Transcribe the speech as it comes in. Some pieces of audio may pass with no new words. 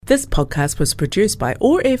This podcast was produced by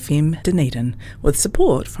OAR FM Dunedin with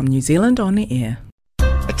support from New Zealand On Air.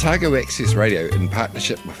 Otago Access Radio, in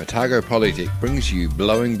partnership with Otago Polytech, brings you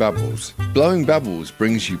Blowing Bubbles. Blowing Bubbles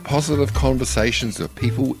brings you positive conversations with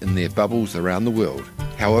people in their bubbles around the world.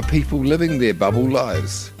 How are people living their bubble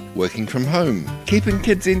lives? Working from home, keeping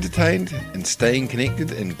kids entertained, and staying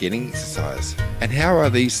connected and getting exercise. And how are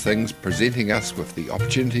these things presenting us with the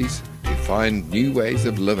opportunities to find new ways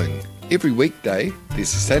of living? Every weekday, the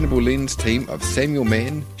Sustainable Lens team of Samuel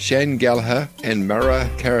Mann, Shane Gallagher and Mara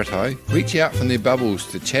Karatai reach out from their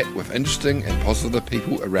bubbles to chat with interesting and positive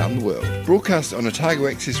people around the world. Broadcast on Otago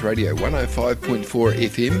Access Radio 105.4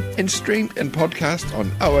 FM and streamed and podcast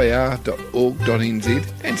on oar.org.nz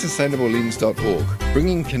and sustainablelens.org,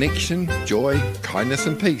 bringing connection, joy, kindness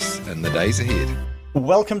and peace in the days ahead.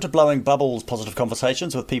 Welcome to Blowing Bubbles, positive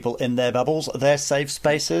conversations with people in their bubbles, their safe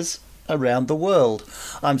spaces around the world.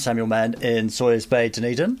 I'm Samuel Mann in Sawyers Bay,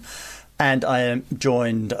 Dunedin, and I am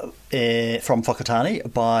joined from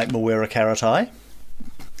Whakatane by Mawera Karatai.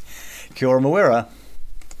 Kia ora, Mawera.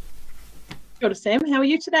 Kia ora, Sam. How are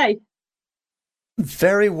you today?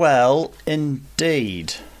 Very well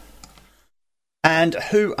indeed. And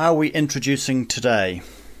who are we introducing today?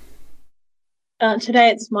 Today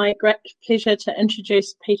it's my great pleasure to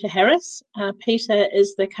introduce Peter Harris. Peter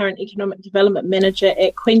is the current Economic Development Manager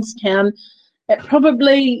at Queenstown. It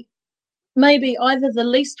probably maybe either the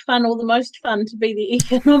least fun or the most fun to be the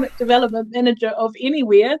Economic Development Manager of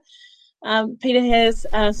anywhere. Peter has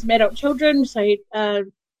some adult children who are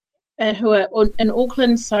in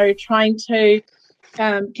Auckland, so trying to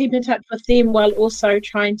keep in touch with them while also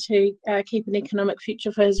trying to keep an economic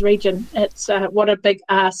future for his region. It's what a big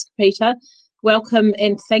ask, Peter. Welcome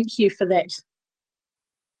and thank you for that.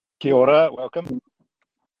 Kia ora, welcome.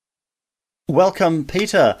 Welcome,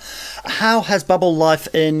 Peter. How has bubble life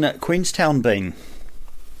in Queenstown been?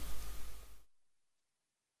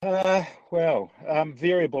 Variable.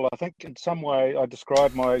 I think in some way I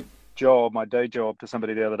described my job, my day job, to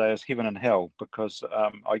somebody the other day as heaven and hell, because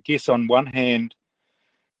I guess on one hand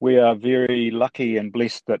we are very lucky and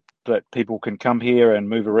blessed that people can come here and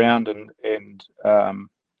move around and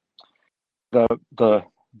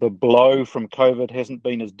the blow from COVID hasn't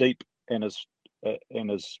been as deep and as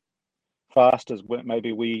fast as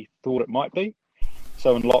maybe we thought it might be.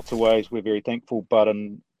 So in lots of ways we're very thankful, but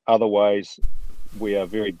in other ways we are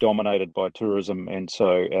very dominated by tourism, and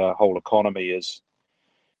so our whole economy is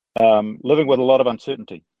living with a lot of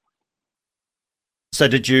uncertainty. So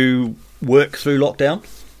did you work through lockdown?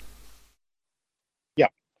 Yeah.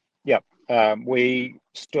 We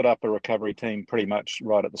stood up a recovery team pretty much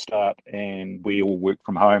right at the start, and we all worked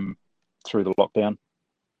from home through the lockdown.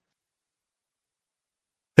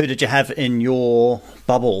 Who did you have in your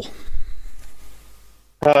bubble?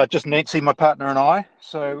 Just Nancy, my partner, and I.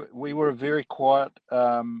 So we were a very quiet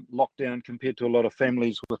lockdown compared to a lot of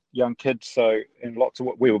families with young kids. So, and lots of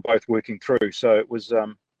what we were both working through. So it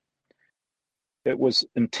was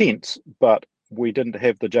intense, but we didn't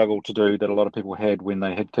have the juggle to do that a lot of people had when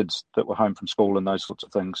they had kids that were home from school and those sorts of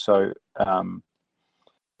things. So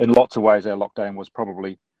in lots of ways, our lockdown was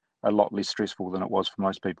probably a lot less stressful than it was for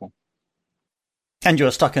most people. And you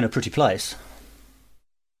were stuck in a pretty place.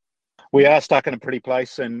 We are stuck in a pretty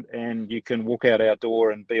place, and you can walk out our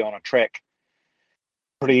door and be on a track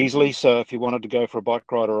pretty easily. So if you wanted to go for a bike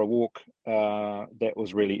ride or a walk, that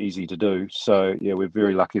was really easy to do. So yeah, we're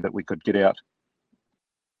very lucky that we could get out.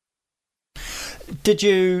 Did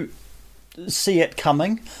you see it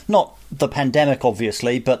coming? Not the pandemic,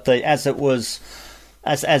 obviously, but as it was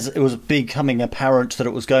becoming apparent that it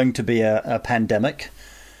was going to be a pandemic.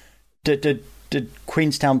 Did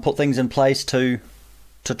Queenstown put things in place to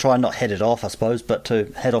try and not head it off, I suppose, but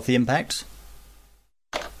to head off the impacts?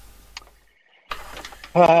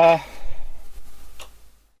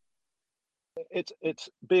 It's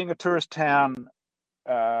being a tourist town.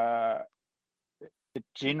 It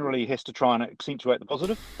generally has to try and accentuate the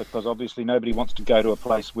positive, because obviously nobody wants to go to a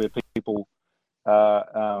place where people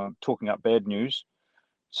are talking up bad news.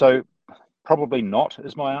 So probably not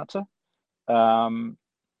is my answer.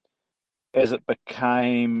 As it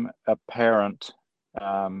became apparent,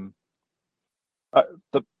 the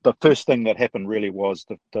first thing that happened really was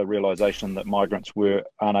the realisation that migrants were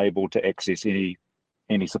unable to access any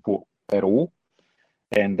support at all,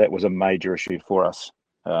 and that was a major issue for us.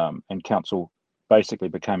 And council basically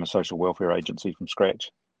became a social welfare agency from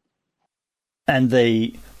scratch. And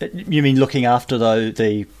you mean looking after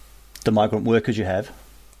the migrant workers you have?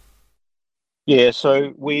 Yeah,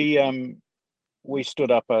 so we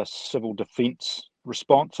stood up a civil defence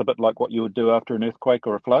response, a bit like what you would do after an earthquake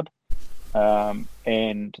or a flood,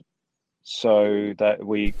 and so that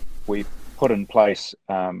we put in place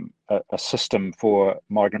a system for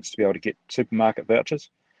migrants to be able to get supermarket vouchers.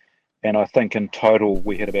 And I think in total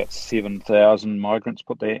we had about 7,000 migrants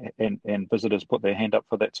and visitors put their hand up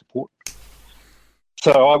for that support.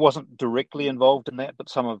 So I wasn't directly involved in that, but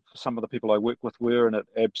some of the people I work with were, and it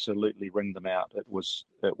absolutely wringed them out. It was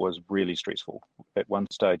really stressful. At one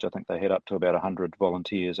stage, I think they had up to about 100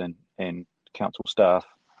 volunteers and council staff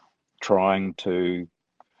trying to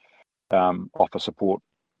offer support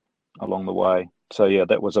along the way. So yeah,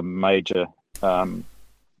 that was a major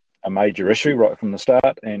issue right from the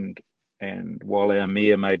start. And while our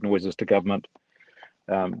mayor made noises to government,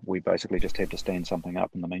 we basically just had to stand something up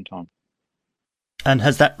in the meantime. And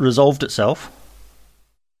has that resolved itself?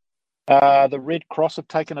 The Red Cross have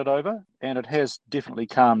taken it over, and it has definitely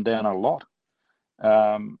calmed down a lot.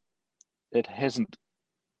 It hasn't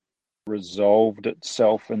resolved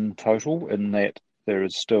itself in total, in that there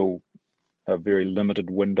is still a very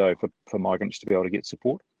limited window for migrants to be able to get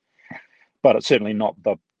support. But it's certainly not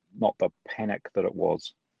the panic that it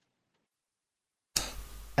was.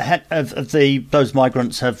 Those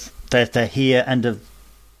migrants they're here and have.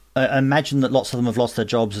 I imagine that lots of them have lost their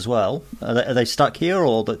jobs as well. Are they stuck here,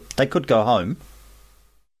 or that they could go home?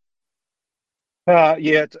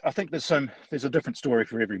 Yeah, I think there's a different story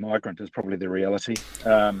for every migrant is probably the reality,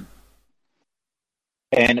 and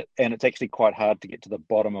it's actually quite hard to get to the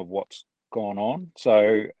bottom of what's gone on.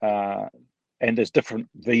 So and there's different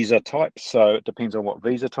visa types, so it depends on what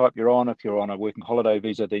visa type you're on. If you're on a working holiday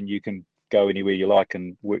visa, then you can go anywhere you like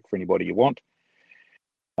and work for anybody you want.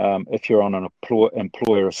 If you're on an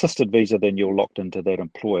employer-assisted visa, then you're locked into that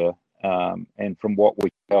employer. And from what we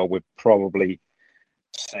know, we've probably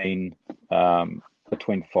seen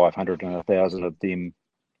between 500 and 1,000 of them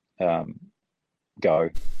go.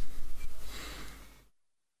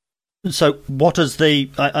 So what is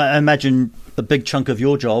I imagine a big chunk of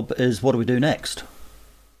your job is what do we do next?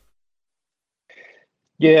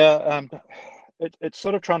 Yeah, it's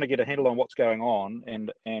sort of trying to get a handle on what's going on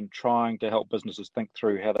and trying to help businesses think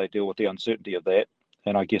through how they deal with the uncertainty of that.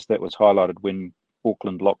 And I guess that was highlighted when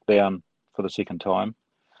Auckland locked down for the second time.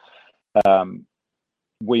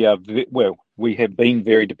 We have been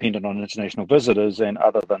very dependent on international visitors, and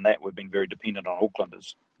other than that, we've been very dependent on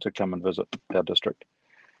Aucklanders to come and visit our district.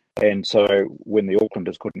 And so when the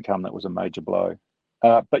Aucklanders couldn't come, that was a major blow.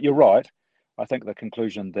 But you're right. I think the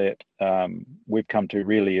conclusion that we've come to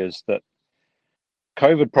really is that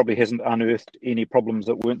COVID probably hasn't unearthed any problems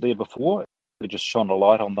that weren't there before. It just shone a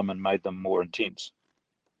light on them and made them more intense.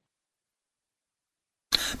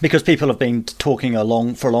 Because people have been talking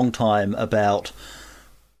for a long time about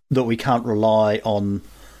that we can't rely on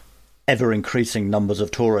ever-increasing numbers of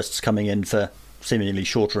tourists coming in for seemingly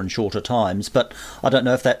shorter and shorter times. But I don't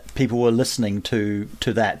know if that people were listening to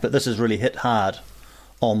that. But this has really hit hard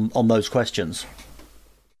on those questions.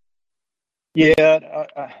 Yeah,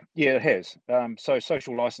 it has. So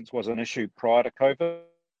social license was an issue prior to COVID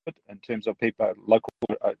in terms of people,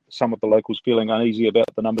 some of the locals feeling uneasy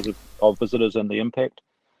about the numbers of visitors and the impact.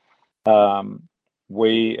 A lot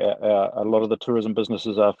of the tourism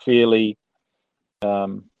businesses are fairly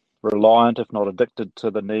reliant, if not addicted,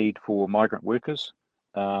 to the need for migrant workers.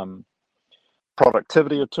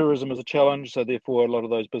 Productivity of tourism is a challenge, so therefore a lot of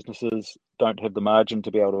those businesses don't have the margin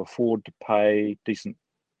to be able to afford to pay decent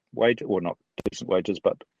wage, or not decent wages,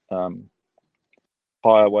 but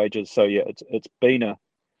higher wages. So yeah, it's been a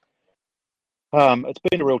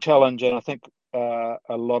real challenge, and I think a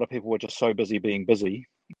lot of people were just so busy being busy,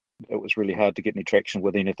 it was really hard to get any traction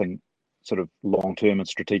with anything sort of long term and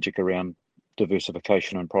strategic around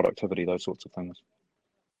diversification and productivity, those sorts of things.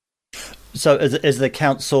 So is the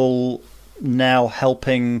council now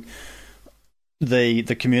helping the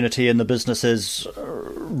community and the businesses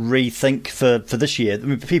rethink for this year? I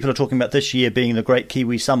mean, people are talking about this year being the Great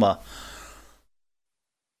Kiwi Summer,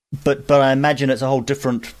 but I imagine it's a whole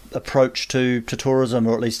different approach to tourism,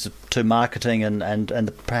 or at least to marketing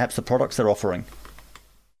and perhaps the products they're offering.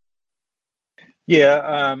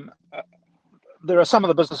 Yeah, there are some of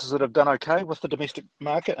the businesses that have done okay with the domestic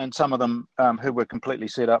market, and some of them who were completely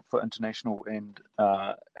set up for international and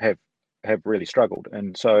have really struggled.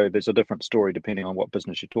 And so there's a different story depending on what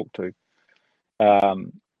business you talk to.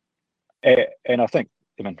 And I think,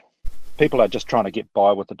 people are just trying to get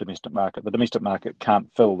by with the domestic market. The domestic market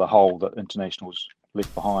can't fill the hole that internationals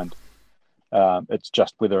left behind. It's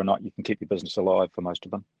just whether or not you can keep your business alive for most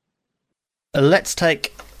of them. Let's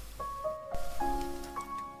take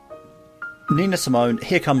Nina Simone,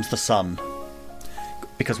 Here Comes the Sun,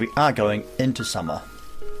 because we are going into summer.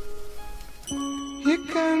 Here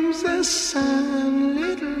comes the sun,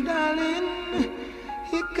 little darling.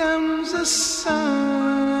 Here comes comes the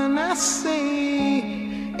sun, I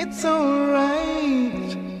say it's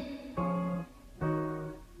alright.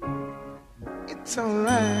 It's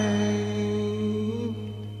alright.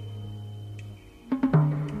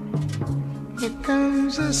 Here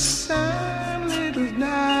comes the sun, little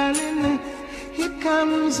darling. Here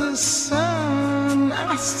comes the sun,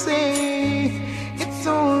 I say it's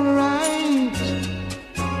alright.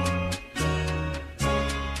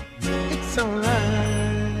 It's alright.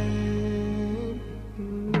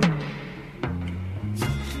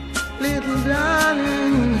 Little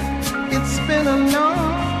darling, it's been a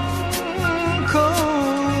long,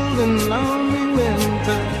 cold and lonely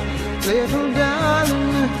winter. Little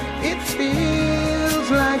darling, it feels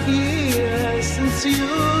like years since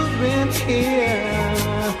you've been here.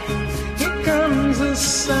 Here comes the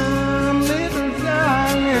sun, little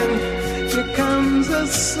darling. Here comes the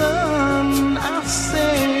sun, I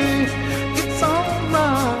say it's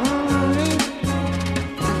alright.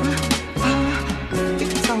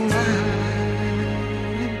 It's alright.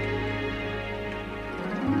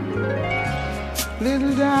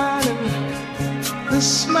 Little darling, the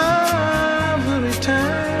smiles are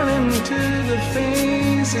returning to the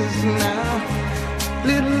faces now.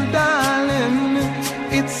 Little darling,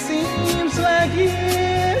 it seems like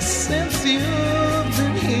years since you've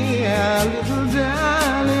been here. Little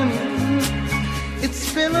darling,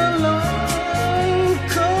 it's been a long,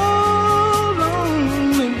 cold,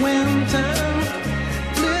 lonely winter.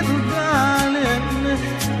 Little darling,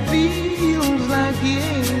 feels like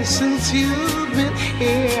years since you've been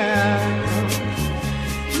here.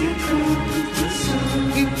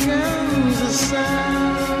 Here comes the sun.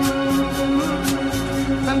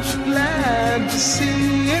 I'm so glad to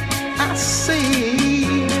see it. I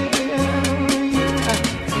see it.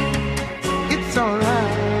 It's alright.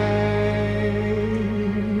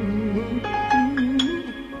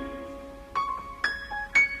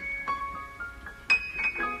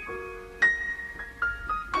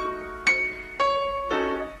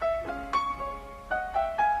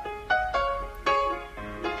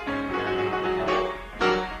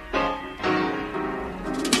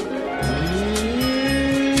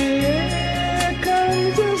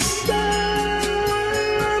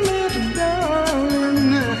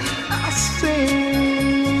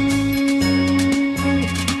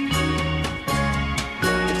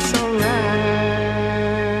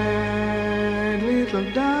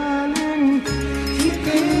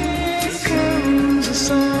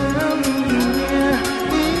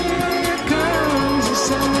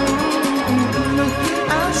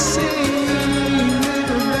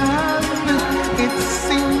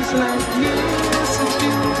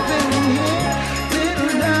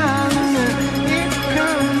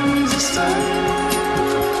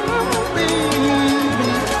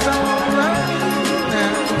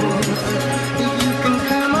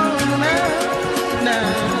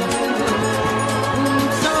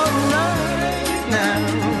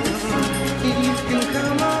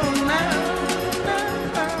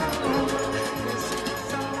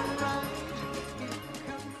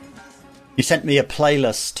 You sent me a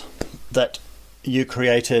playlist that you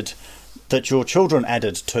created that your children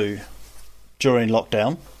added to during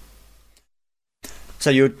lockdown. So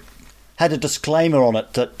you had a disclaimer on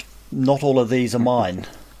it that not all of these are mine.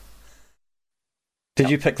 Did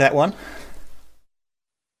you pick that one?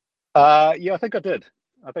 Yeah, I think I did.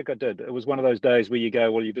 It was one of those days where you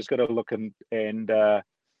go, well, you just got to look and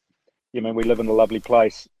you mean, we live in a lovely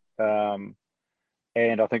place. And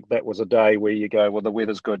I think that was a day where you go, well, the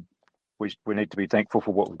weather's good. We need to be thankful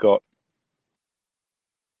for what we've got.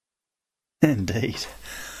 Indeed.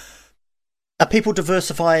 Are people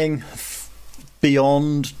diversifying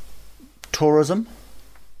beyond tourism?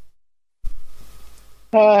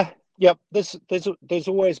 Yep. There's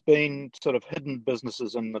always been sort of hidden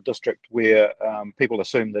businesses in the district where people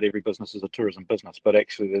assume that every business is a tourism business, but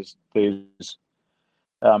actually there's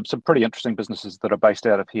some pretty interesting businesses that are based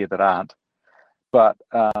out of here that aren't. But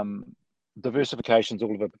diversification's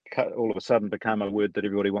all of a sudden become a word that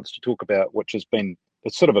everybody wants to talk about, which has been,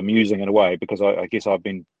 it's sort of amusing in a way, because I guess I've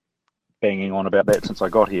been banging on about that since I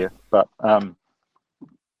got here. But the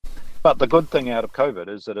good thing out of COVID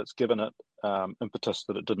is that it's given it impetus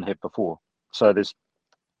that it didn't have before. So there's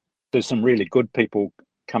some really good people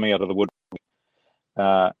coming out of the woodwork.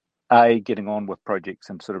 A, getting on with projects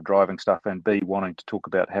and sort of driving stuff, and B, wanting to talk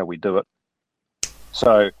about how we do it.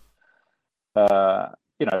 So,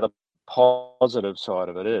 the positive side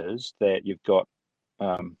of it is that you've got,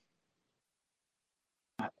 I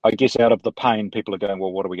guess, out of the pain, people are going,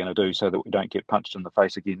 well, what are we going to do so that we don't get punched in the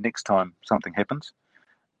face again next time something happens?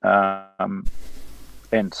 And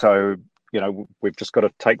so we've just got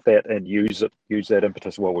to take that and use that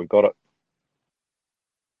impetus while we've got it.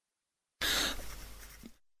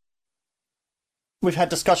 We've had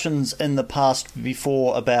discussions in the past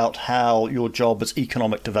before about how your job is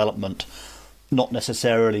economic development, not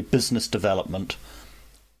necessarily business development,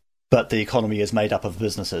 but the economy is made up of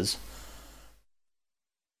businesses.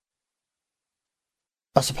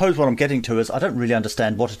 I suppose what I'm getting to is I don't really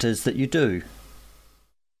understand what it is that you do.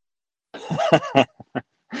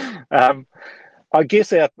 I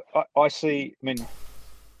guess I see, I mean,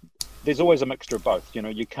 there's always a mixture of both.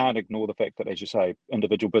 You can't ignore the fact that, as you say,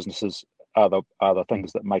 individual businesses are the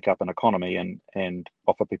things that make up an economy and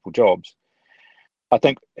offer people jobs. I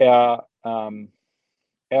think our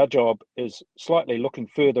job is slightly looking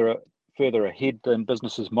further ahead than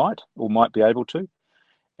businesses might be able to,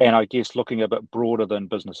 and I guess looking a bit broader than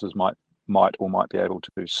businesses might be able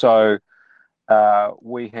to. So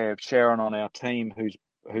we have Sharon on our team who's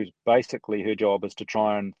basically, her job is to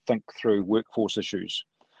try and think through workforce issues,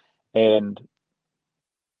 and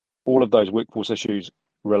all of those workforce issues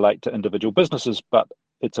relate to individual businesses, but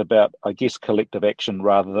it's about, I guess, collective action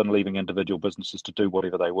rather than leaving individual businesses to do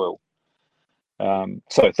whatever they will.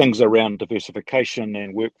 So things around diversification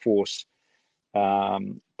and workforce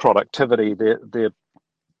productivity, they're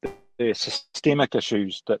systemic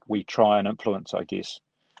issues that we try and influence, I guess,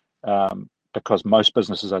 because most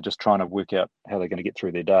businesses are just trying to work out how they're going to get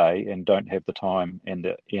through their day and don't have the time and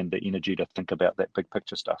the energy to think about that big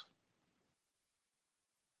picture stuff.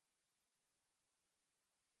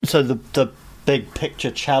 So the big picture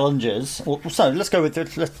challenges. So let's go with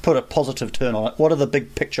it. Let's put a positive turn on it. What are the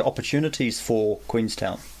big picture opportunities for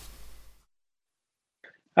Queenstown?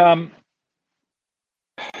 I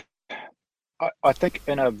think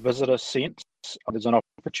in a visitor sense, there's an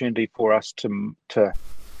opportunity for us to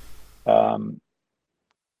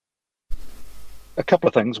a couple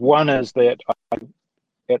of things. One is that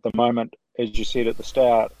at the moment, as you said at the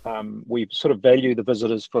start, we sort of value the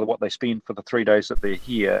visitors for what they spend for the 3 days that they're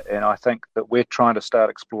here. And I think that we're trying to start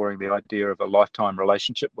exploring the idea of a lifetime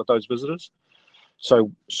relationship with those visitors.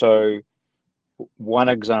 So one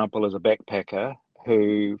example is a backpacker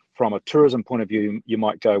who, from a tourism point of view, you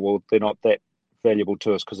might go, well, they're not that valuable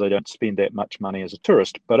to us because they don't spend that much money as a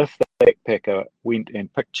tourist. But if the backpacker went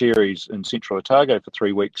and picked cherries in Central Otago for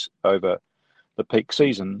 3 weeks over the peak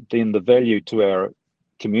season, then the value to our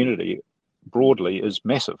community broadly is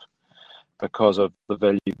massive because of the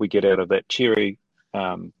value we get out of that cherry.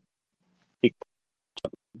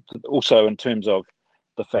 Also in terms of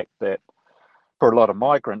the fact that for a lot of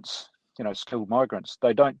migrants, skilled migrants,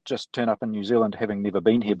 they don't just turn up in New Zealand having never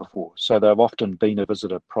been here before. So they've often been a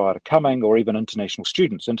visitor prior to coming, or even international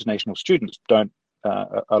students. International students don't,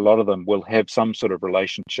 a lot of them will have some sort of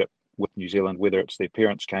relationship with New Zealand, whether it's their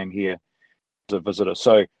parents came here as a visitor.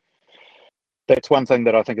 So that's one thing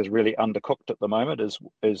that I think is really undercooked at the moment is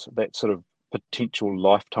that sort of potential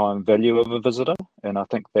lifetime value of a visitor. And I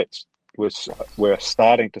think we're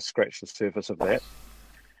starting to scratch the surface of that.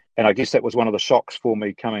 And I guess that was one of the shocks for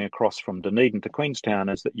me coming across from Dunedin to Queenstown,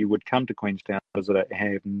 is that you would come to Queenstown as a visitor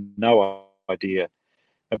and have no idea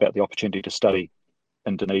about the opportunity to study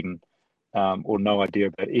in Dunedin, or no idea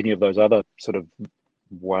about any of those other sort of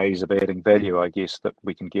ways of adding value, I guess, that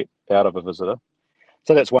we can get out of a visitor.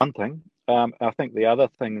 So that's one thing. I think the other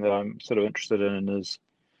thing that I'm sort of interested in is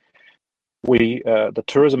the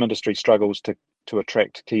tourism industry struggles to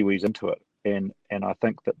attract Kiwis into it. And I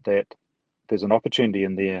think that there's an opportunity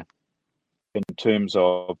in there in terms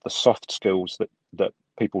of the soft skills that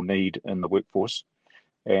people need in the workforce,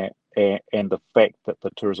 and the fact that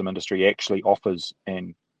the tourism industry actually offers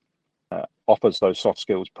those soft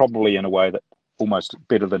skills probably in a way that almost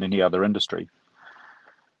better than any other industry.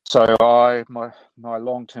 So my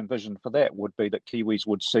long-term vision for that would be that Kiwis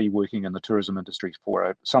would see working in the tourism industry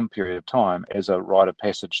for some period of time as a rite of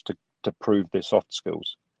passage to prove their soft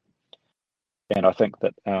skills. And I think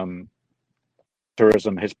that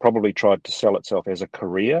tourism has probably tried to sell itself as a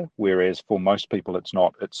career, whereas for most people it's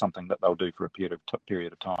not. It's something that they'll do for a period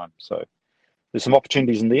of time. So there's some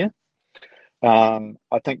opportunities in there.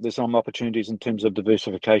 I think there's some opportunities in terms of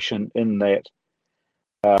diversification in that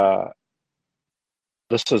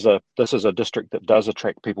this is a district that does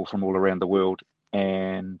attract people from all around the world.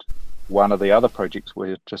 And one of the other projects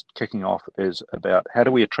we're just kicking off is about how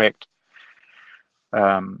do we attract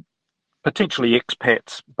potentially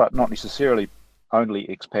expats, but not necessarily only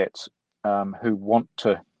expats, who want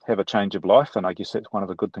to have a change of life. And I guess that's one of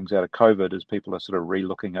the good things out of COVID is people are sort of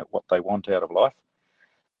re-looking at what they want out of life.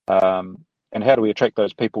 And how do we attract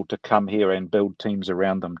those people to come here and build teams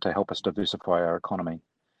around them to help us diversify our economy?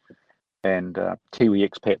 And Kiwi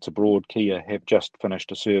expats abroad, Kia, have just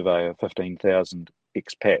finished a survey of 15,000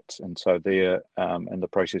 expats, and so they're in the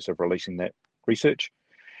process of releasing that research.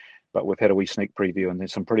 But we've had a wee sneak preview, and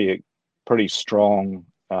there's some pretty strong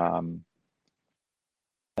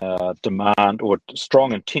demand or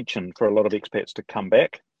strong intention for a lot of expats to come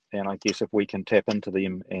back. And I guess if we can tap into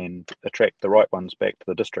them and attract the right ones back to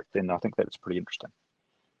the district, then I think that's pretty interesting.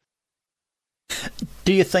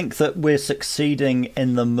 Do you think that we're succeeding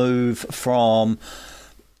in the move from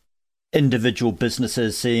individual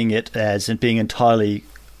businesses seeing it as being entirely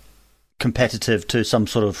competitive to some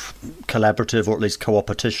sort of collaborative or at least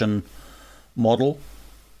co-opetition model?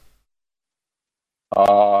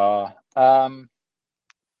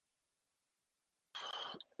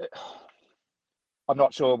 I'm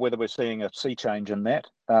not sure whether we're seeing a sea change in that.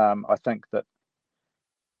 I think that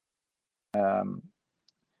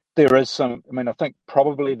there is some, I think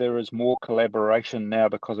probably there is more collaboration now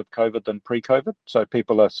because of COVID than pre-COVID. So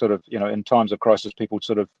people are sort of, in times of crisis, people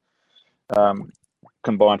sort of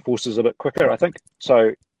combine forces a bit quicker, I think.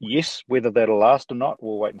 So yes, whether that'll last or not,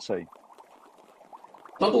 we'll wait and see.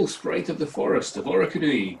 Bubble Sprite of the Forest of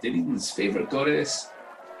Orokonui, Dunedin's favourite goddess,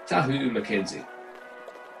 Tahu Mackenzie.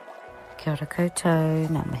 Kia ora koutou,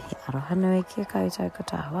 ngā mihi aroha nui ki a koutou ko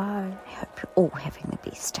tāu au. I hope you're all having the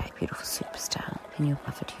best day, beautiful superstar, in your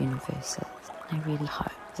beloved universes. I really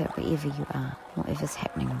hope that wherever you are, whatever's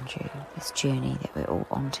happening on you, this journey that we're all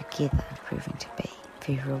on together is proving to be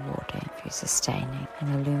very rewarding, very sustaining,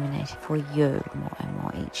 and illuminating for you more and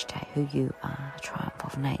more each day who you are, a triumph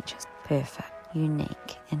of nature's perfect,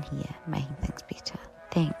 unique, and here, making things better.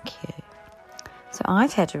 Thank you. So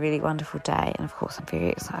I've had a really wonderful day, and of course I'm very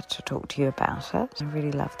excited to talk to you about it. I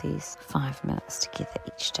really love these 5 minutes together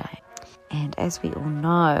each day. And as we all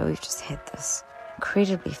know, we've just had this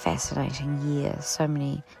incredibly fascinating year, so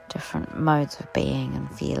many different modes of being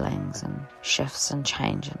and feelings and shifts and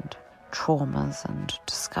change and traumas and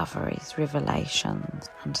discoveries, revelations,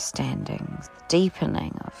 understandings,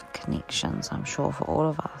 deepening of connections, I'm sure, for all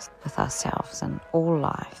of us, with ourselves and all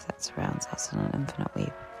life that surrounds us in an infinite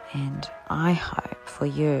web. And I hope for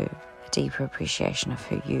you a deeper appreciation of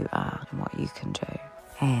who you are and what you can do.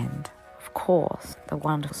 And, of course, the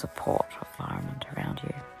wonderful support of environment around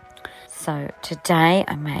you. So today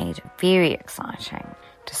I made a very exciting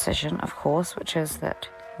decision, of course, which is that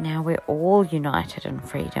now we're all united in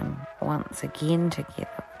freedom once again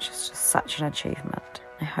together, which is just such an achievement.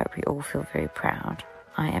 I hope we all feel very proud.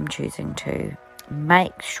 I am choosing to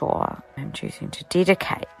make sure, I'm choosing to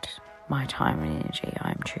dedicate my time and energy.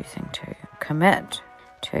 I'm choosing to commit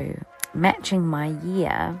to matching my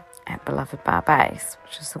year at Beloved Bar Base,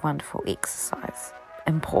 which is the wonderful exercise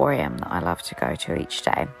emporium that I love to go to each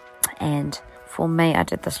day. And for me, I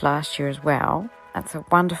did this last year as well. It's a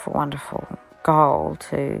wonderful, wonderful goal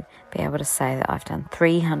to be able to say that I've done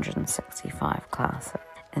 365 classes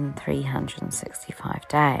in 365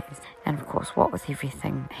 days. And of course, what with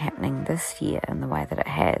everything happening this year in the way that it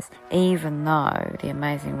has, even though the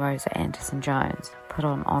amazing Rosa Anderson-Jones put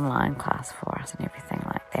on online class for us and everything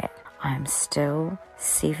like that, I am still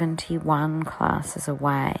 71 classes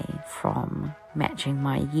away from matching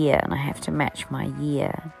my year, and I have to match my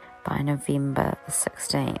year by November the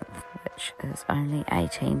 16th, which is only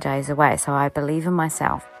 18 days away. So I believe in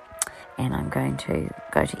myself, and I'm going to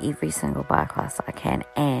go to every single bar class that I can,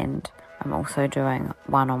 and I'm also doing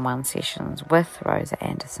one-on-one sessions with Rosa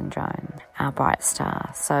Anderson-Jones, our bright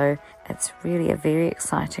star. So it's really a very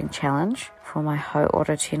exciting challenge for my hau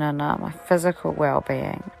ora tinana, my physical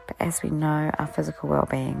well-being. But as we know, our physical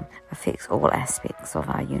well-being affects all aspects of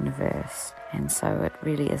our universe, and so it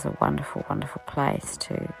really is a wonderful, wonderful place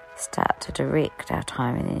to start to direct our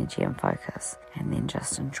time and energy and focus, and then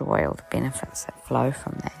just enjoy all the benefits that flow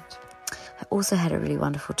from that. I also had a really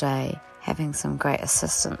wonderful day having some great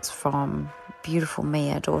assistance from beautiful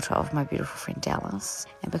Mia, daughter of my beautiful friend Dallas.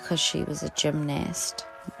 And because she was a gymnast,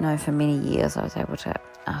 for many years I was able to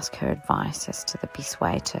ask her advice as to the best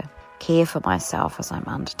way to care for myself as I'm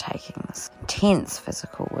undertaking this intense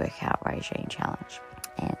physical workout regime challenge.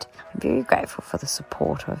 And I'm very grateful for the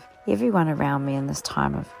support of everyone around me in this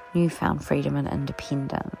time of newfound freedom and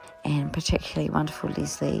independence, and particularly wonderful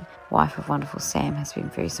Leslie, wife of wonderful Sam, has been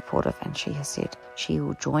very supportive, and she has said she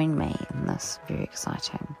will join me in this very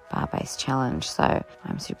exciting bar-based challenge. So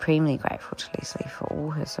I'm supremely grateful to Leslie for all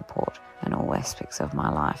her support in all aspects of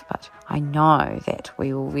my life, but I know that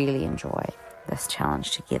we will really enjoy this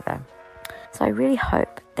challenge together. So I really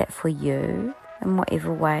hope that for you, in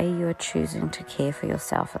whatever way you are choosing to care for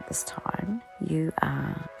yourself at this time, you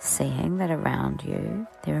are seeing that around you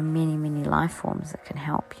there are many, many life forms that can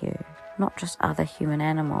help you not just other human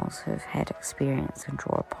animals who've had experience and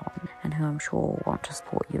draw upon, and who I'm sure want to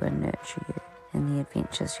support you and nurture you in the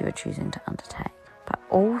adventures you are choosing to undertake, but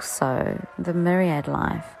also the myriad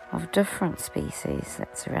life of different species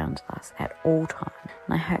that surround us at all times.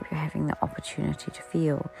 And I hope you're having the opportunity to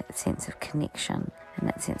feel that sense of connection and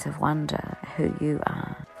that sense of wonder at who you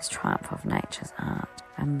are, this triumph of nature's art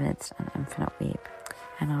amidst an infinite web.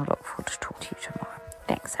 And I'll look forward to talking to you tomorrow.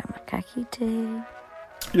 Thanks so much. Ka kite.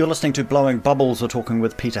 You're listening to Blowing Bubbles. We're talking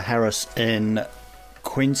with Peter Harris in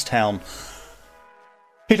Queenstown.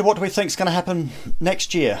 Peter, what do we think is going to happen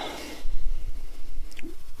next year?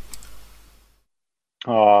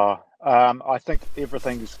 I think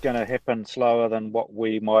everything's going to happen slower than what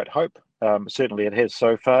we might hope. Certainly it has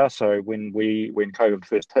so far. So when COVID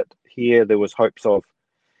first hit here, there was hopes of,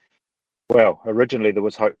 originally there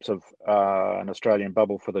was hopes of an Australian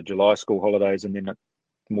bubble for the July school holidays, and then it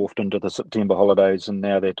morphed into the September holidays, and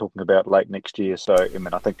now they're talking about late next year. So, I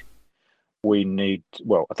mean, I think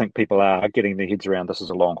I think people are getting their heads around this is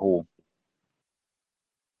a long haul.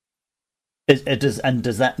 Does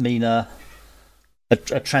that mean a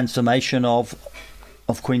transformation of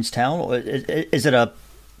Queenstown, or is it a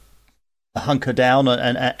hunker down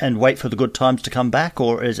and wait for the good times to come back,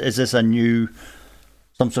 or is this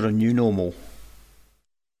some sort of new normal?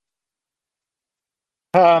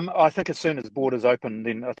 I think as soon as borders open,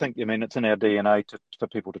 then I think it's in our DNA for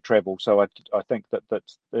people to travel. So I think that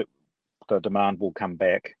the demand will come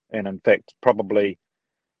back, and in fact, probably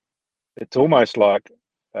it's almost like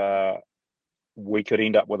we could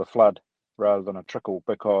end up with a flood rather than a trickle,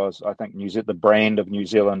 because I think the brand of New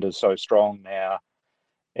Zealand is so strong now,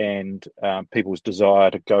 and people's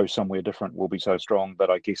desire to go somewhere different will be so strong that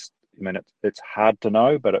I guess it's hard to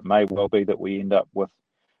know, but it may well be that we end up with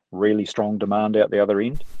really strong demand out the other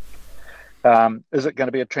end. Is it going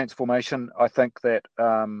to be a transformation? I think that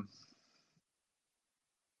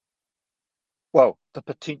the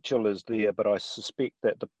potential is there, but I suspect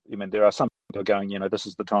that there are some people going, this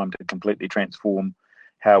is the time to completely transform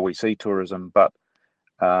how we see tourism. But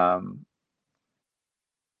I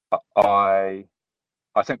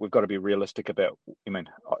think we've got to be realistic about,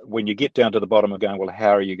 when you get down to the bottom of going, well,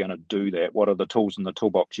 how are you going to do that? What are the tools in the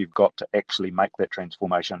toolbox you've got to actually make that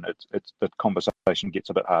transformation? It's the conversation gets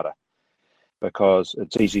a bit harder, because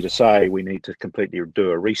it's easy to say we need to completely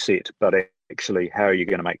do a reset, but actually how are you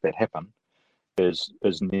going to make that happen is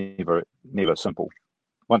never simple.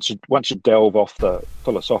 Once you delve off the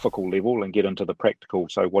philosophical level and get into the practical,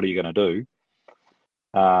 so what are you going to do?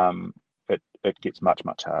 It gets much,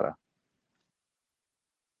 much harder.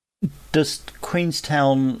 Does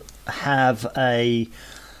Queenstown have a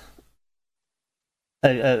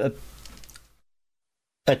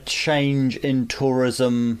change in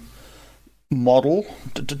tourism model?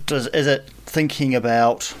 Is it thinking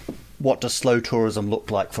about what does slow tourism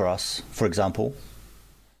look like for us, for example?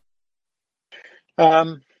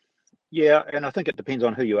 Yeah, and I think it depends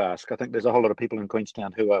on who you ask. I think there's a whole lot of people in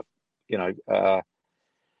Queenstown who are,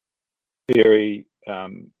 very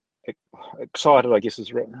excited, I guess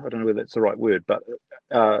is right. I don't know whether that's the right word, but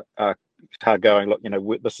are going, look,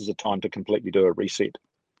 this is a time to completely do a reset.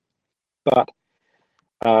 But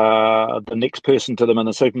the next person to them in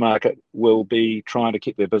the supermarket will be trying to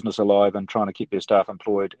keep their business alive and trying to keep their staff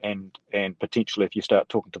employed, and potentially if you start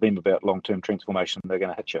talking to them about long-term transformation, they're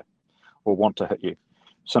going to hit you or want to hit you,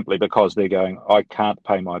 simply because they're going, I can't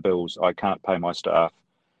pay my bills, I can't pay my staff.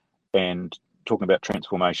 And talking about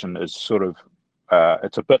transformation is sort of,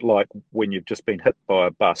 it's a bit like when you've just been hit by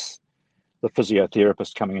a bus, the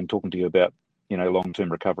physiotherapist coming and talking to you about,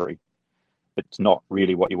 long-term recovery. It's not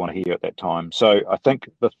really what you want to hear at that time. So I think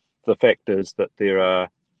the fact is that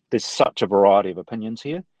there's such a variety of opinions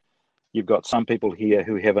here. You've got some people here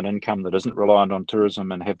who have an income that isn't reliant on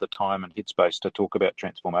tourism and have the time and headspace to talk about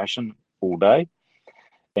transformation all day.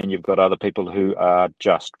 And you've got other people who are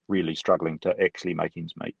just really struggling to actually make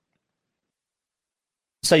ends meet.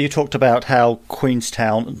 So you talked about how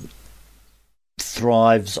Queenstown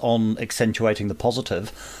thrives on accentuating the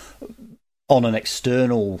positive on an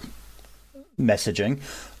external messaging.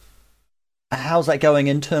 How's that going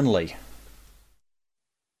internally?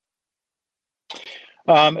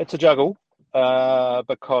 It's a juggle,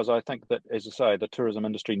 because I think that, as I say, the tourism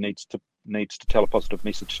industry needs to tell a positive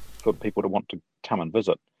message for people to want to come and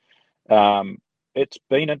visit. It's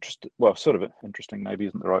been sort of interesting, maybe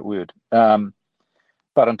isn't the right word.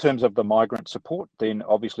 But in terms of the migrant support, then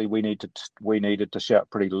obviously we needed to shout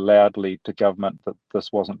pretty loudly to government that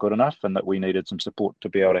this wasn't good enough and that we needed some support to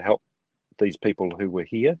be able to help these people who were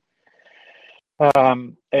here.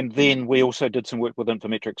 And then we also did some work with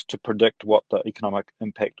Infometrics to predict what the economic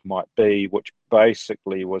impact might be, which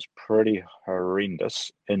basically was pretty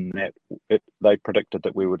horrendous in that they predicted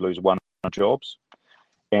that we would lose 1 jobs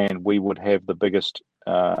and we would have the biggest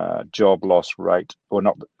job loss rate, or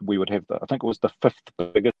not, we would have I think it was the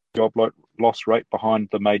 5th biggest job loss rate behind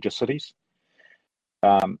the major cities.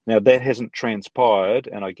 Now that hasn't transpired,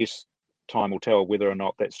 and I guess time will tell whether or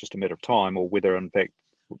not that's just a matter of time or whether in fact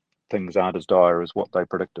things aren't as dire as what they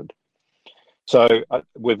predicted. So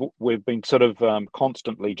we've been sort of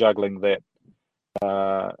constantly juggling that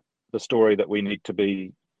the story that we need to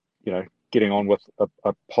be, getting on with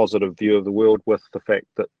a positive view of the world, with the fact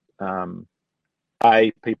that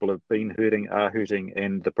people have been are hurting,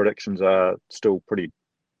 and the predictions are still pretty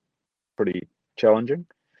challenging.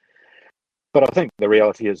 But I think the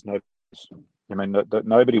reality is that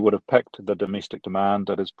nobody would have picked the domestic demand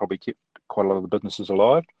that has probably kept quite a lot of the businesses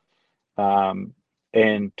alive.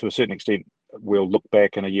 And to a certain extent, we'll look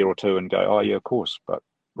back in a year or two and go, oh yeah, of course. But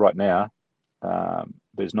right now,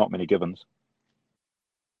 there's not many givens.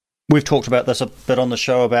 We've talked about this a bit on the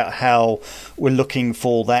show about how we're looking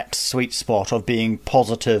for that sweet spot of being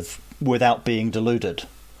positive without being deluded.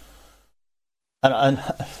 And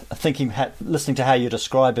listening to how you're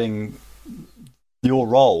describing your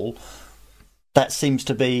role, that seems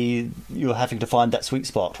to be you're having to find that sweet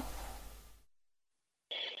spot.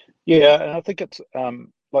 Yeah, and I think it's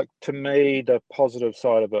to me, the positive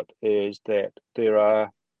side of it is that there are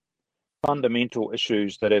fundamental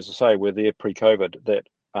issues that, as I say, were there pre-COVID that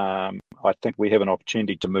I think we have an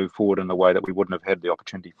opportunity to move forward in a way that we wouldn't have had the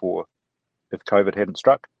opportunity for if COVID hadn't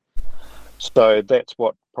struck. So that's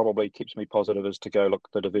what probably keeps me positive, is to go, look,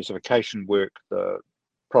 the diversification work, the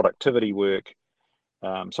productivity work,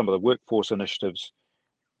 some of the workforce initiatives,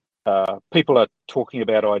 people are talking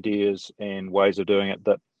about ideas and ways of doing it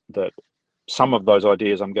that some of those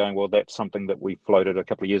ideas I'm going, well, that's something that we floated a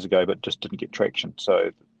couple of years ago but just didn't get traction.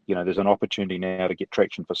 So, there's an opportunity now to get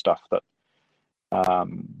traction for stuff that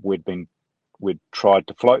we'd tried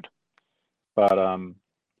to float. But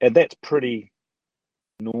and that's pretty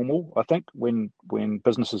normal, I think, when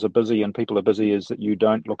businesses are busy and people are busy, is that you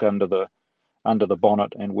don't look under the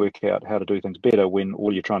bonnet and work out how to do things better when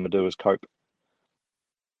all you're trying to do is cope.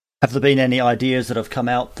 Have there been any ideas that have come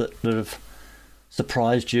out that have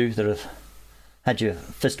surprised you, that have had your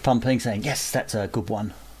fist pumping, saying, yes, that's a good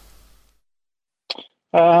one?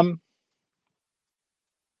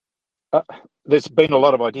 There's been a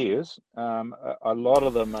lot of ideas. A lot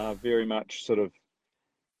of them are very much sort of,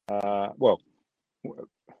 a lot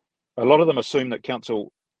of them assume that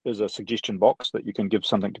council is a suggestion box, that you can give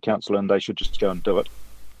something to council and they should just go and do it.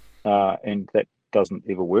 And that doesn't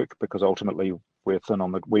ever work, because ultimately we were thin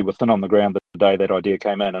on the ground the day that idea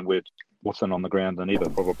came in, and we're more thin on the ground than ever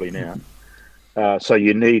probably now. So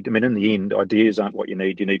you need, in the end, ideas aren't what you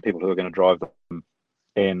need. You need people who are going to drive them,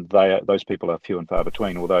 and those people are few and far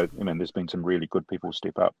between, although there's been some really good people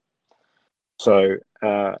step up. So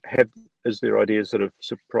is there ideas that have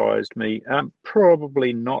surprised me?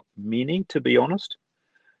 Probably not many, to be honest.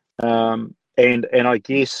 And I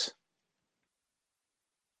guess,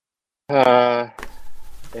 and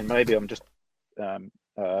maybe I'm just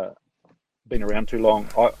been around too long.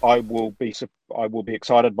 I will be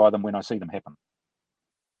excited by them when I see them happen.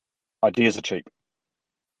 Ideas are cheap.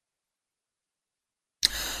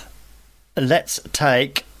 Let's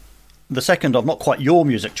take the second of not quite your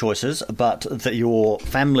music choices, but your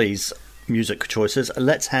family's music choices.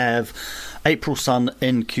 Let's have April Sun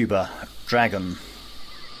in Cuba, Dragon.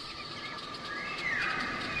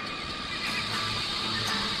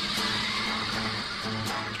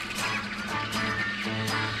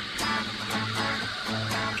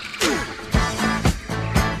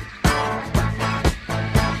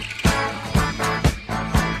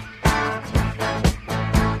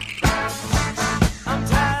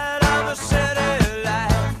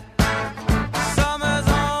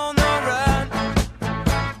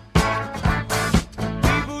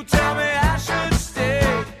 Tell me I should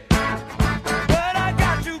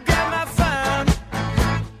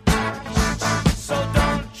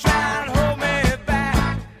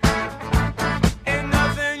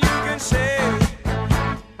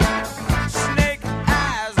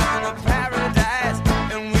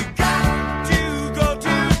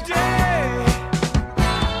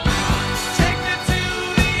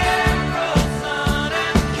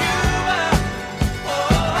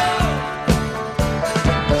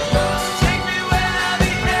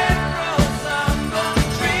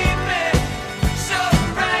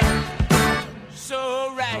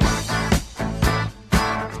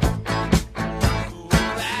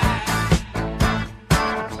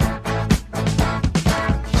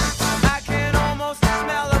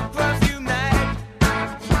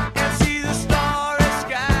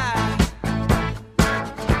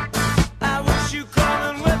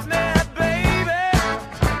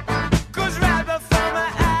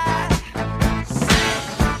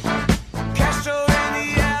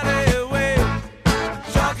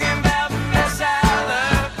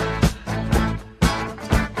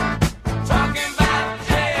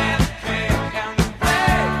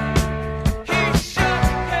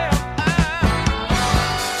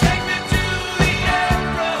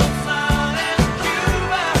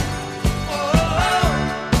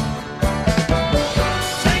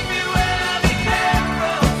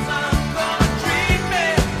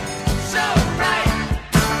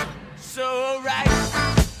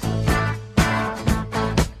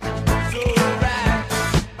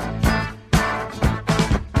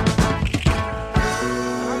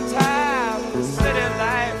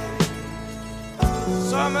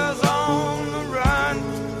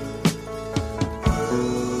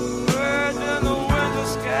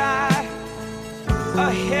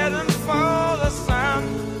are heading for the sun.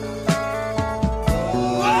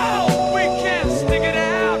 Whoa, we can't stick it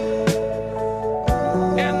out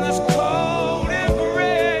in this cold and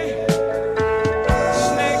gray.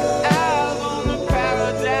 Snake eyes on the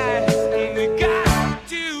paradise, and we got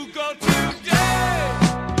to go today.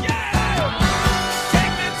 Yeah,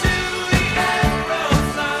 take me to the April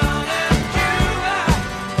sun and July.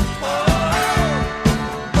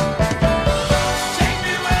 Take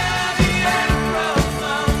me where the April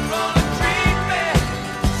sun gonna treat me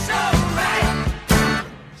so right,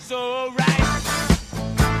 so right,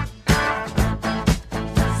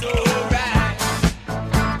 so right.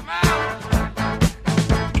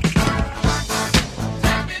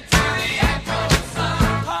 Take me to the April sun,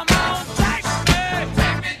 come on, take me.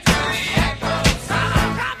 Take me to the April sun,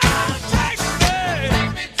 come on, take me.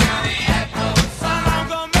 Take me to the April sun,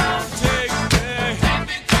 come on, take me. Take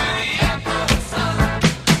me to the April sun.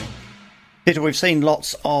 Peter, we've seen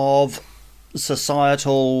lots of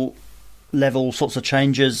societal level sorts of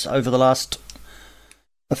changes over the last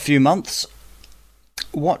a few months.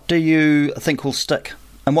 What do you think will stick,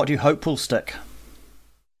 and what do you hope will stick?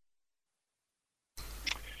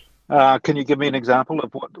 Can you give me an example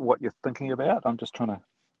of what you're thinking about? I'm just trying to.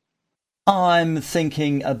 I'm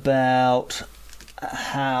thinking about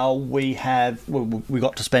how we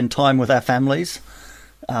got to spend time with our families,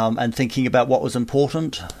 and thinking about what was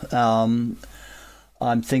important. I'm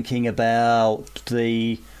thinking about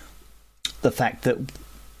the fact that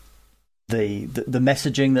the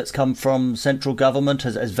messaging that's come from central government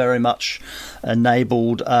has very much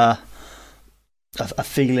enabled a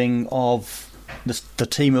feeling of the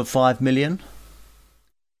team of 5 million.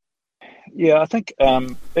 Yeah, I think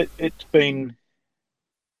it's been.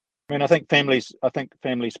 I mean, I think families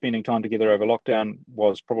spending time together over lockdown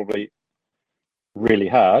was probably really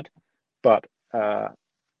hard, but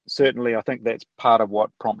certainly I think that's part of what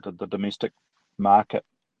prompted the domestic market.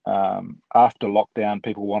 After lockdown,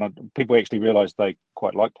 people actually realised they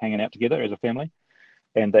quite liked hanging out together as a family,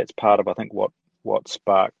 and that's part of I think what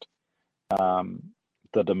sparked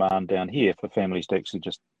the demand down here for families to actually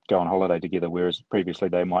just go on holiday together, whereas previously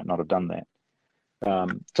they might not have done that.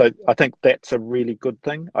 So I think that's a really good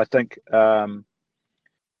thing. I think the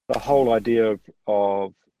whole idea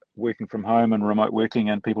of working from home and remote working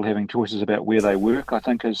and people having choices about where they work, I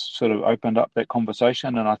think has sort of opened up that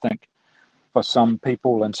conversation. And I think for some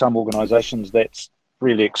people and some organisations, that's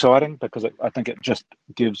really exciting because I think it just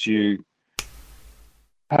gives you,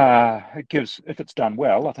 if it's done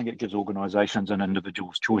well, I think it gives organisations and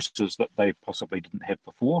individuals choices that they possibly didn't have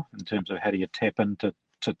before in terms of how do you tap into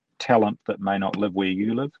talent that may not live where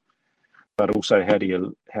you live, but also how do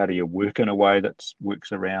you work in a way that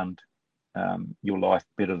works around your life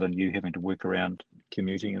better than you having to work around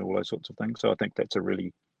commuting and all those sorts of things. So I think that's a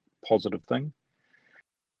really positive thing.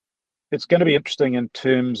 It's going to be interesting in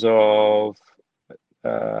terms of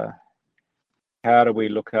how do we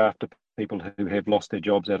look after people who have lost their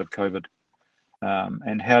jobs out of COVID,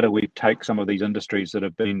 and how do we take some of these industries that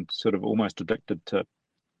have been sort of almost addicted to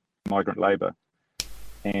migrant labour,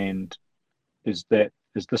 and is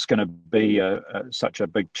this going to be such a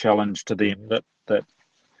big challenge to them that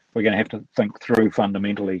we're going to have to think through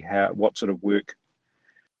fundamentally what sort of work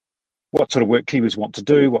Kiwis want to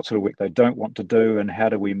do, what sort of work they don't want to do, and how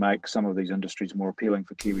do we make some of these industries more appealing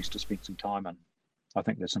for Kiwis to spend some time in. I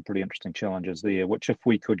think there's some pretty interesting challenges there, which if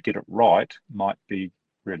we could get it right, might be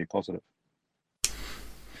really positive.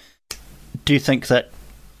 Do you think that,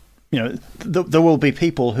 there will be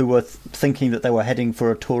people who were thinking that they were heading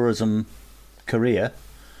for a tourism career?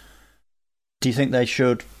 Do you think they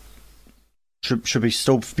should we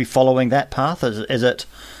still be following that path? Is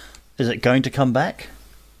it going to come back?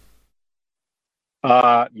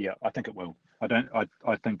 Yeah, I think it will. I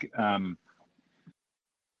think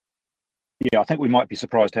I think we might be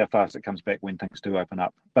surprised how fast it comes back when things do open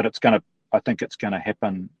up. But I think it's gonna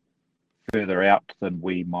happen further out than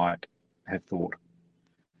we might have thought.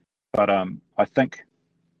 But I think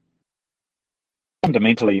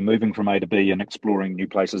fundamentally moving from A to B and exploring new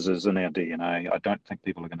places is in our DNA. I don't think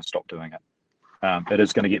people are going to stop doing it. It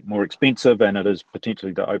is going to get more expensive, and it is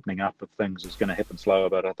potentially the opening up of things is going to happen slower.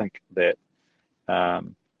 But I think that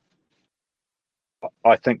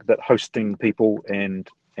hosting people and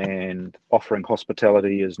offering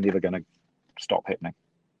hospitality is never going to stop happening.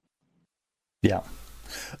 Yeah.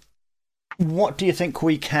 What do you think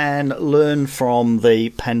we can learn from the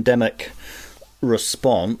pandemic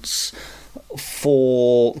response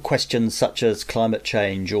for questions such as climate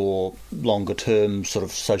change or longer term sort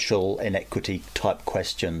of social inequity type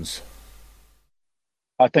questions?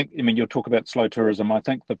 I think, you'll talk about slow tourism. I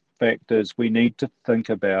think the fact is we need to think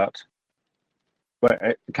about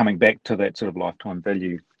coming back to that sort of lifetime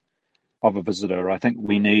value of a visitor, I think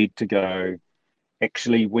we need to go.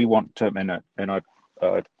 Actually, we want to, and I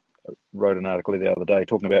wrote an article the other day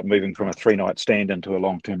talking about moving from a 3-night stand into a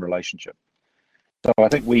long-term relationship. So I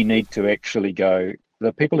think we need to actually go.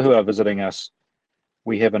 The people who are visiting us,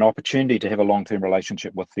 we have an opportunity to have a long-term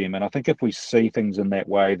relationship with them, and I think if we see things in that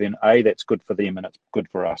way, then that's good for them and it's good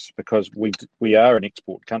for us, because we are an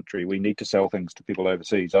export country. We need to sell things to people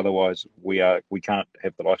overseas. Otherwise, we can't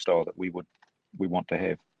have the lifestyle that we want to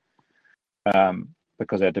have,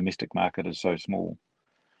 because our domestic market is so small.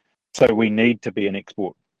 So we need to be an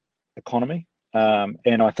export economy,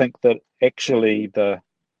 and I think that actually the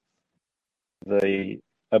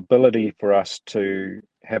ability for us to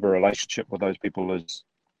have a relationship with those people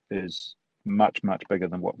is much bigger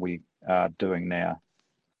than what we are doing now.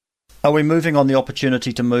 Are we moving on the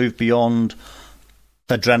opportunity to move beyond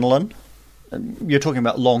adrenaline? You're talking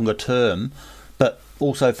about longer term, but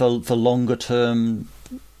also for longer term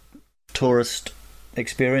tourist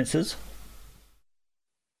experiences?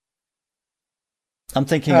 I'm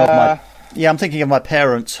thinking of my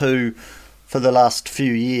parents who, for the last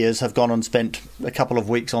few years, have gone and spent a couple of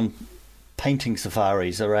weeks on painting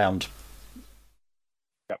safaris around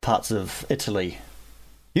parts of Italy.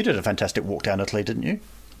 You did a fantastic walk down Italy, didn't you?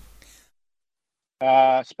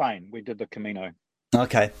 Spain. We did the Camino.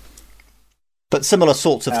 Okay. But similar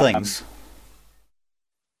sorts of things.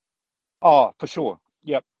 Oh, for sure.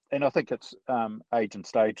 Yep. And I think it's age and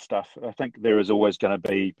stage stuff. I think there is always going to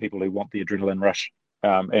be people who want the adrenaline rush,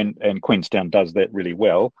 and Queenstown does that really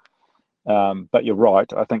well. But you're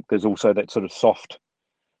right. I think there's also that sort of soft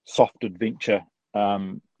adventure.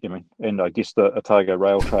 And I guess the Otago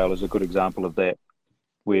Rail Trail is a good example of that,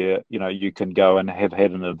 where you can go and have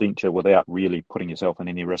had an adventure without really putting yourself in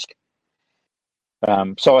any risk.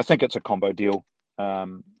 So I think it's a combo deal.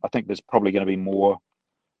 I think there's probably going to be more.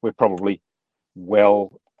 We're probably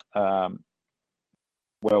well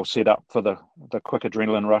set up for the quick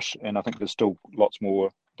adrenaline rush, and I think there's still lots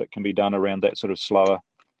more that can be done around that sort of slower,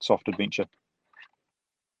 soft adventure.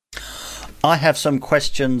 I have some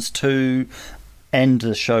questions to end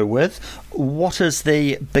the show with. What is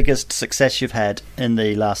the biggest success you've had in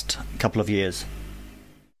the last couple of years?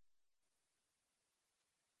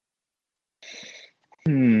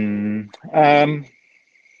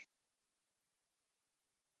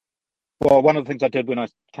 Well, one of the things I did when I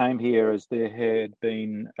came here is there'd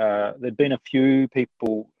been a few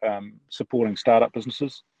people supporting startup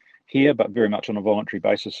businesses here, but very much on a voluntary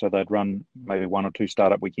basis. So they'd run maybe 1 or 2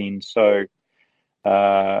 startup weekends. So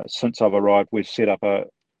since I've arrived, we've set up a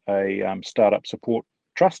startup support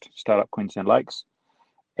trust, Startup Queensland Lakes,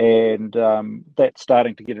 and that's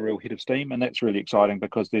starting to get a real head of steam, and that's really exciting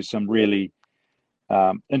because there's some really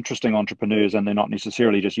interesting entrepreneurs, and they're not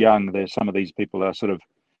necessarily just young. There's some of these people are sort of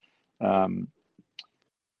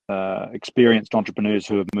experienced entrepreneurs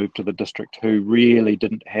who have moved to the district who really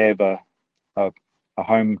didn't have a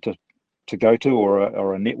home to go to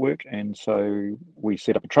or a network, and so we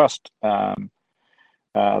set up a trust.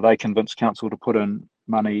 They convinced council to put in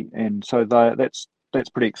money, and so that's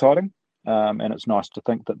pretty exciting, and it's nice to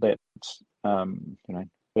think that's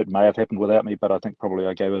it may have happened without me, but I think probably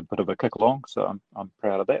I gave a bit of a kick along, so I'm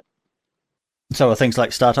proud of that. So are things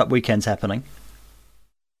like startup weekends happening?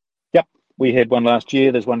 Yep, we had one last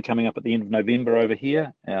year. There's one coming up at the end of November over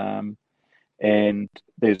here, and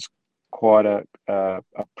there's quite a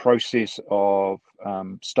process of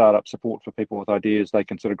startup support for people with ideas. They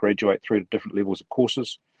can sort of graduate through to different levels of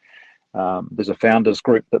courses. There's a founders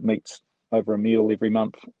group that meets over a meal every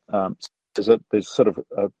month. There's sort of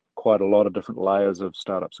quite a lot of different layers of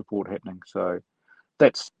startup support happening. So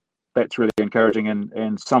that's really encouraging.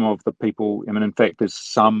 And some of the people, in fact, there's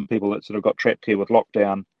some people that sort of got trapped here with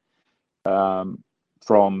lockdown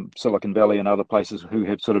from Silicon Valley and other places who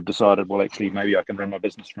have sort of decided, well, actually, maybe I can run my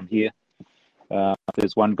business from here.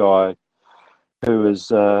 There's one guy who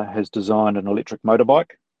has designed an electric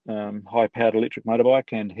motorbike, high-powered electric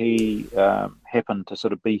motorbike, and he happened to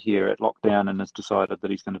sort of be here at lockdown and has decided that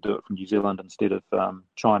he's going to do it from New Zealand instead of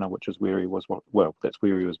China, which is where he was. Well, that's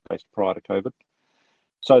where he was based prior to COVID.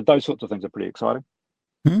 So those sorts of things are pretty exciting.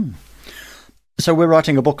 So we're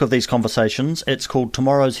writing a book of these conversations. It's called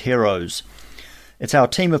Tomorrow's Heroes. It's our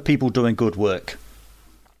team of people doing good work.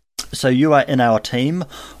 So you are in our team.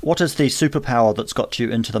 What is the superpower that's got you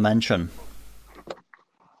into the mansion?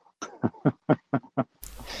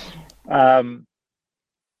 I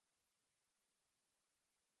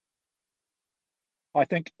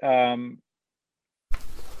think I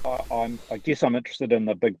guess I'm interested in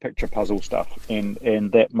the big picture puzzle stuff, and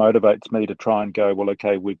that motivates me to try and go, well,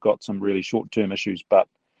 okay, we've got some really short-term issues, but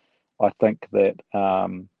I think that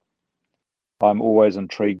I'm always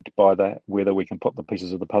intrigued by whether we can put the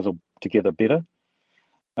pieces of the puzzle together better.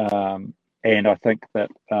 And I think that,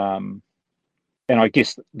 and I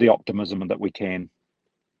guess the optimism that we can.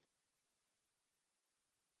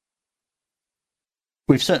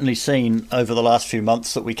 We've certainly seen over the last few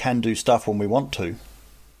months that we can do stuff when we want to.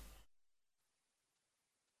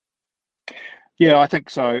 Yeah, I think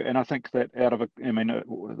so, and I think that I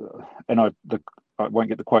won't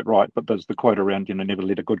get the quote right, but there's the quote around, never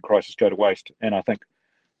let a good crisis go to waste, and I think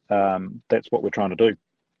that's what we're trying to do.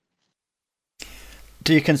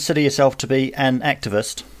 Do you consider yourself to be an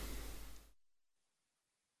activist?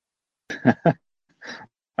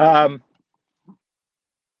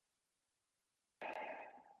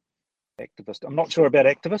 Activist. I'm not sure about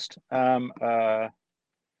activist. I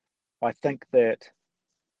think that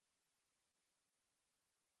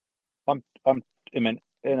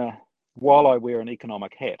while I wear an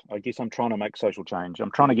economic hat, I guess I'm trying to make social change.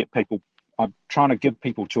 I'm trying to give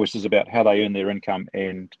people choices about how they earn their income,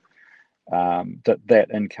 and that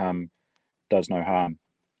income does no harm.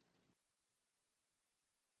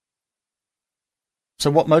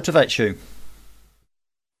 So what motivates you?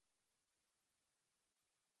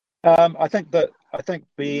 I think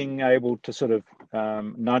being able to sort of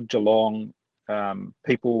nudge along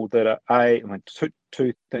people that are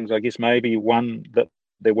two things, I guess. Maybe one, that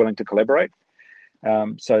they're willing to collaborate.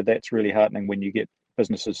 So that's really heartening when you get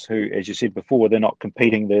businesses who, as you said before, they're not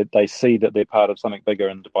competing. They see that they're part of something bigger,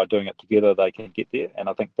 and by doing it together, they can get there. And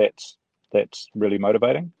I think that's really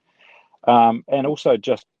motivating. And also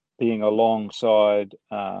just being alongside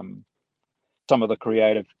some of the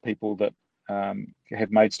creative people that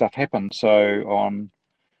have made stuff happen. So on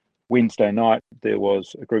Wednesday night, there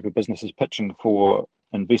was a group of businesses pitching for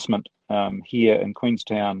investment here in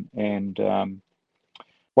Queenstown, and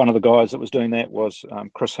one of the guys that was doing that was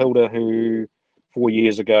Chris Hilder, who 4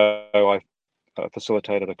 years ago I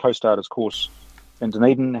facilitated a co-starters course in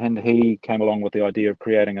Dunedin, and he came along with the idea of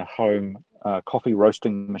creating a home coffee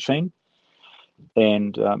roasting machine.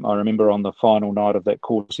 And I remember on the final night of that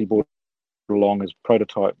course, he brought along his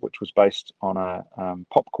prototype, which was based on a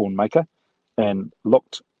popcorn maker and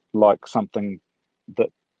looked like something that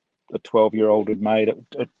a 12-year-old had made.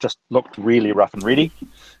 It just looked really rough and ready.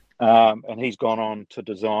 And he's gone on to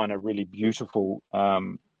design a really beautiful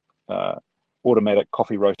automatic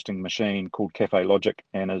coffee roasting machine called Cafe Logic,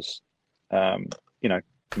 and is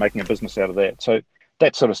making a business out of that. So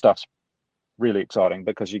that sort of stuff's really exciting,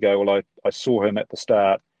 because you go, well, I saw him at the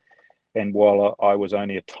start, and while I was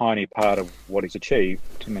only a tiny part of what he's achieved,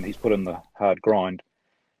 he's put in the hard grind.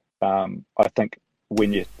 I think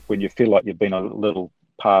when you feel like you've been a little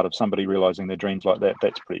part of somebody realizing their dreams like that,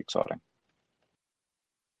 that's pretty exciting.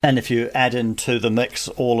 And if you add into the mix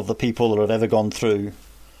all of the people that have ever gone through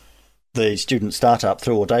the student startup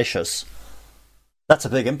through Audacious, that's a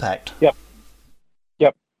big impact. Yep,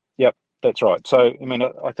 that's right. So,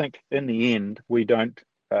 I think in the end, we can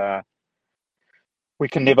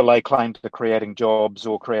never lay claim to creating jobs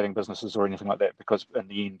or creating businesses or anything like that, because in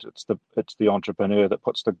the end, it's the entrepreneur that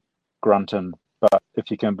puts the grunt in. But if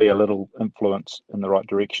you can be a little influence in the right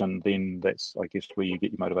direction, then that's, I guess, where you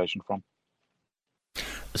get your motivation from.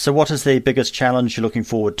 So what is the biggest challenge you're looking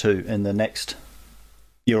forward to in the next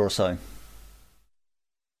year or so?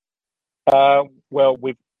 Well,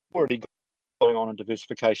 we've already got going on in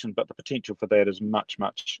diversification, but the potential for that is much,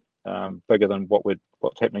 much bigger than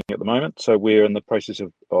what's happening at the moment. So we're in the process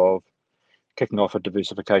of kicking off a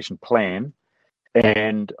diversification plan,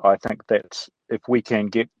 and I think that's, if we can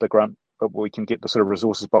get the grunt, we can get the sort of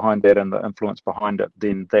resources behind that and the influence behind it,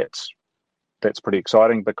 then that's pretty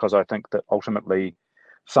exciting, because I think that ultimately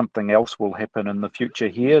something else will happen in the future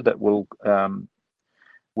here that will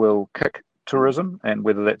kick tourism, and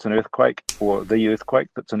whether that's an earthquake or the earthquake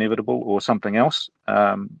that's inevitable or something else,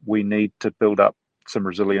 we need to build up some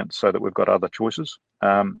resilience so that we've got other choices.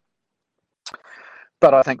 But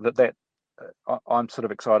I think that I'm sort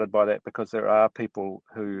of excited by that, because there are people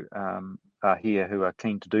who are here who are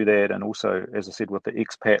keen to do that, and also, as I said, with the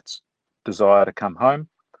expats' desire to come home,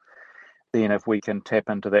 then if we can tap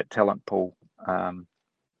into that talent pool,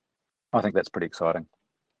 I think that's pretty exciting.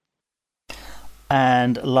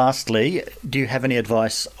 And lastly, do you have any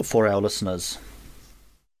advice for our listeners?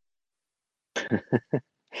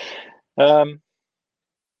 I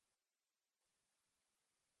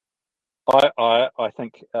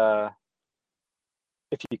think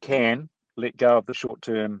if you can, let go of the short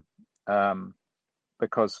term,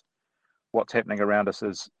 because what's happening around us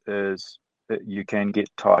is that you can get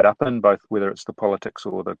tied up in, both whether it's the politics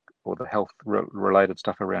or the health related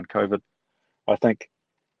stuff around COVID. I think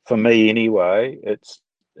for me anyway, it's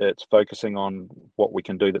It's focusing on what we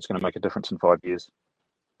can do that's going to make a difference in 5 years.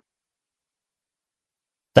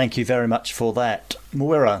 Thank you very much for that.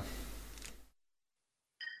 Moira.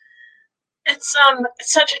 It's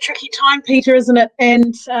such a tricky time, Peter, isn't it?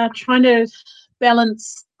 And trying to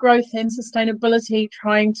balance growth and sustainability,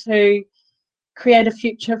 trying to create a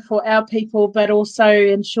future for our people, but also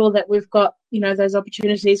ensure that we've got, those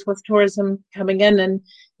opportunities with tourism coming in and,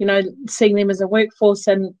 seeing them as a workforce.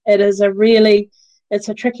 And it's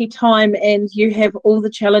a tricky time, and you have all the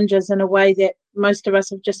challenges in a way that most of us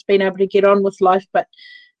have just been able to get on with life, but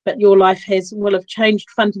your life will have changed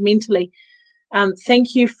fundamentally.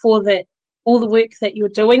 Thank you for that, all the work that you're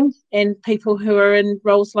doing, and people who are in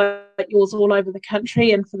roles like yours all over the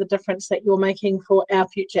country, and for the difference that you're making for our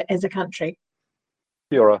future as a country.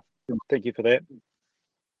 Fiora, thank you for that.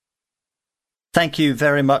 Thank you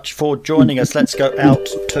very much for joining us. Let's go out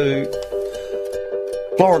to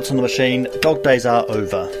Florence and the Machine. Dog days are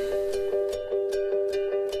over.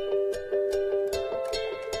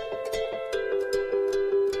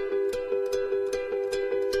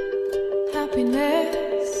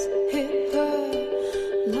 Happiness hit her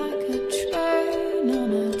like a train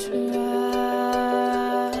on a track,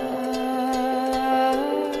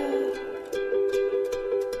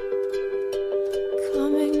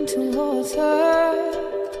 coming towards her,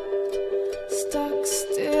 stuck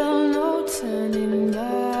still, no turning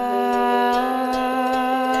back.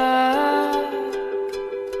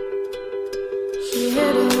 She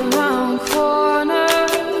hid around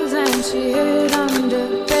corners and she hid under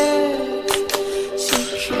beds. She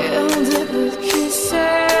killed it with kisses,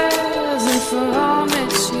 and for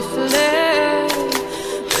almonds she fled.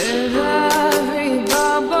 With every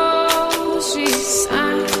bubble she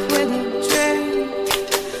sank with a drink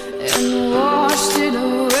and washed it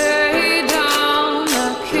away down the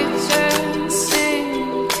kitchen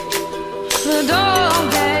sink. The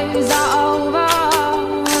dog days are over,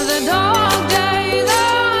 the dog days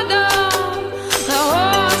are done. The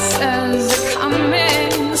horses are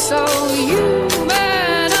coming, so you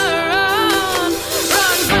better run.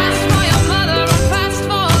 Run fast for your mother, run fast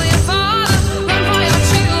for your father, run for your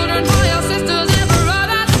children, for your sisters and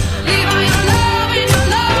brothers. Leave all your love and your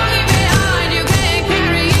longing behind. You can't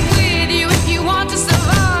carry it with you if you want to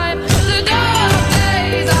survive. The dog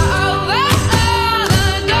days are over,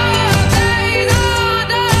 the dog days are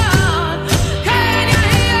done. Can you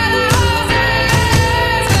hear the horses?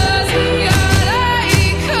 'Cause here they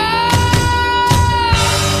come.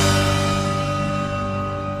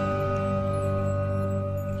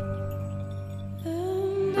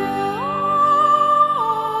 And I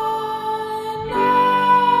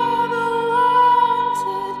never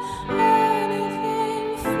wanted anything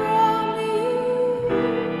from you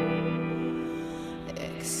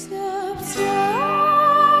except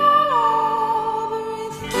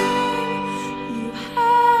everything you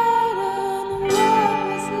had and what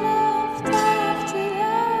was left after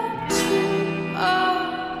that too.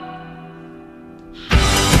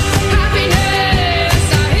 Happiness,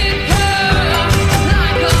 I hit her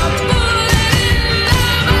like a bullet in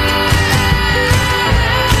the back.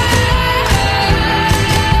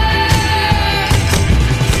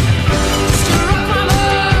 Struck from a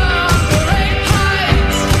great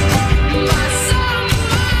height by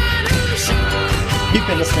someone who should. You've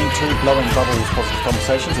been listening to Blowing Bubbles, positive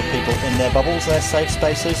conversations with people in their bubbles, their safe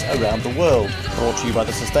spaces around the world. Brought to you by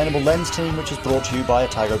the Sustainable Lens team, which is brought to you by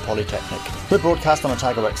Otago Polytechnic. We're broadcast on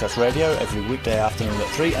Otago Access Radio every weekday afternoon at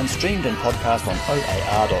 3 and streamed in podcast on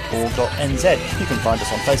oar.org.nz. You can find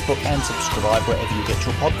us on Facebook and subscribe wherever you get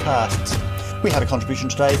your podcasts. We had a contribution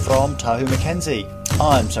today from Tahu Mackenzie.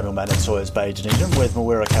 I'm Samuel Mann in Sawyers Bay, Dunedin, with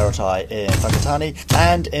Moira Karatai in Whakatane,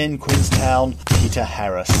 and in Queenstown, Peter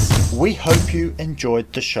Harris. We hope you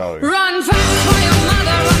enjoyed the show. Run fast for your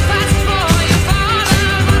mother, run fast for your father,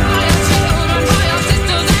 run for your children, for your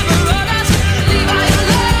sisters and brothers. Leave all your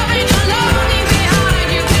love and your longing behind.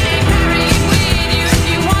 You can't carry it with you if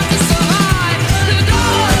you want to survive. The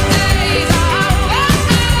dog days are over,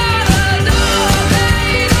 the dog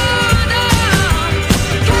days are done.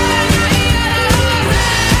 Can you hear the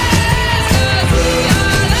horses? 'Cause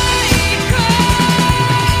here they come.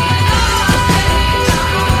 The dog days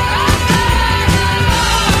are over, the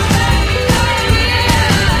dog days are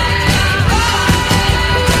done.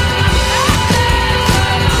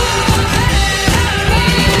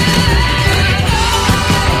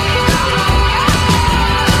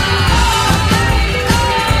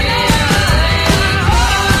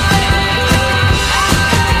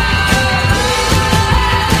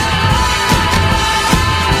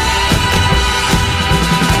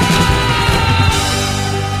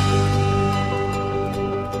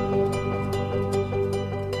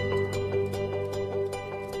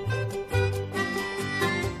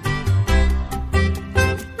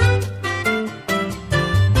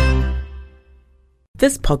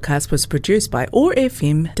 This podcast was produced by OAR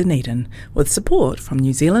FM Dunedin with support from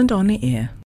New Zealand On the Air.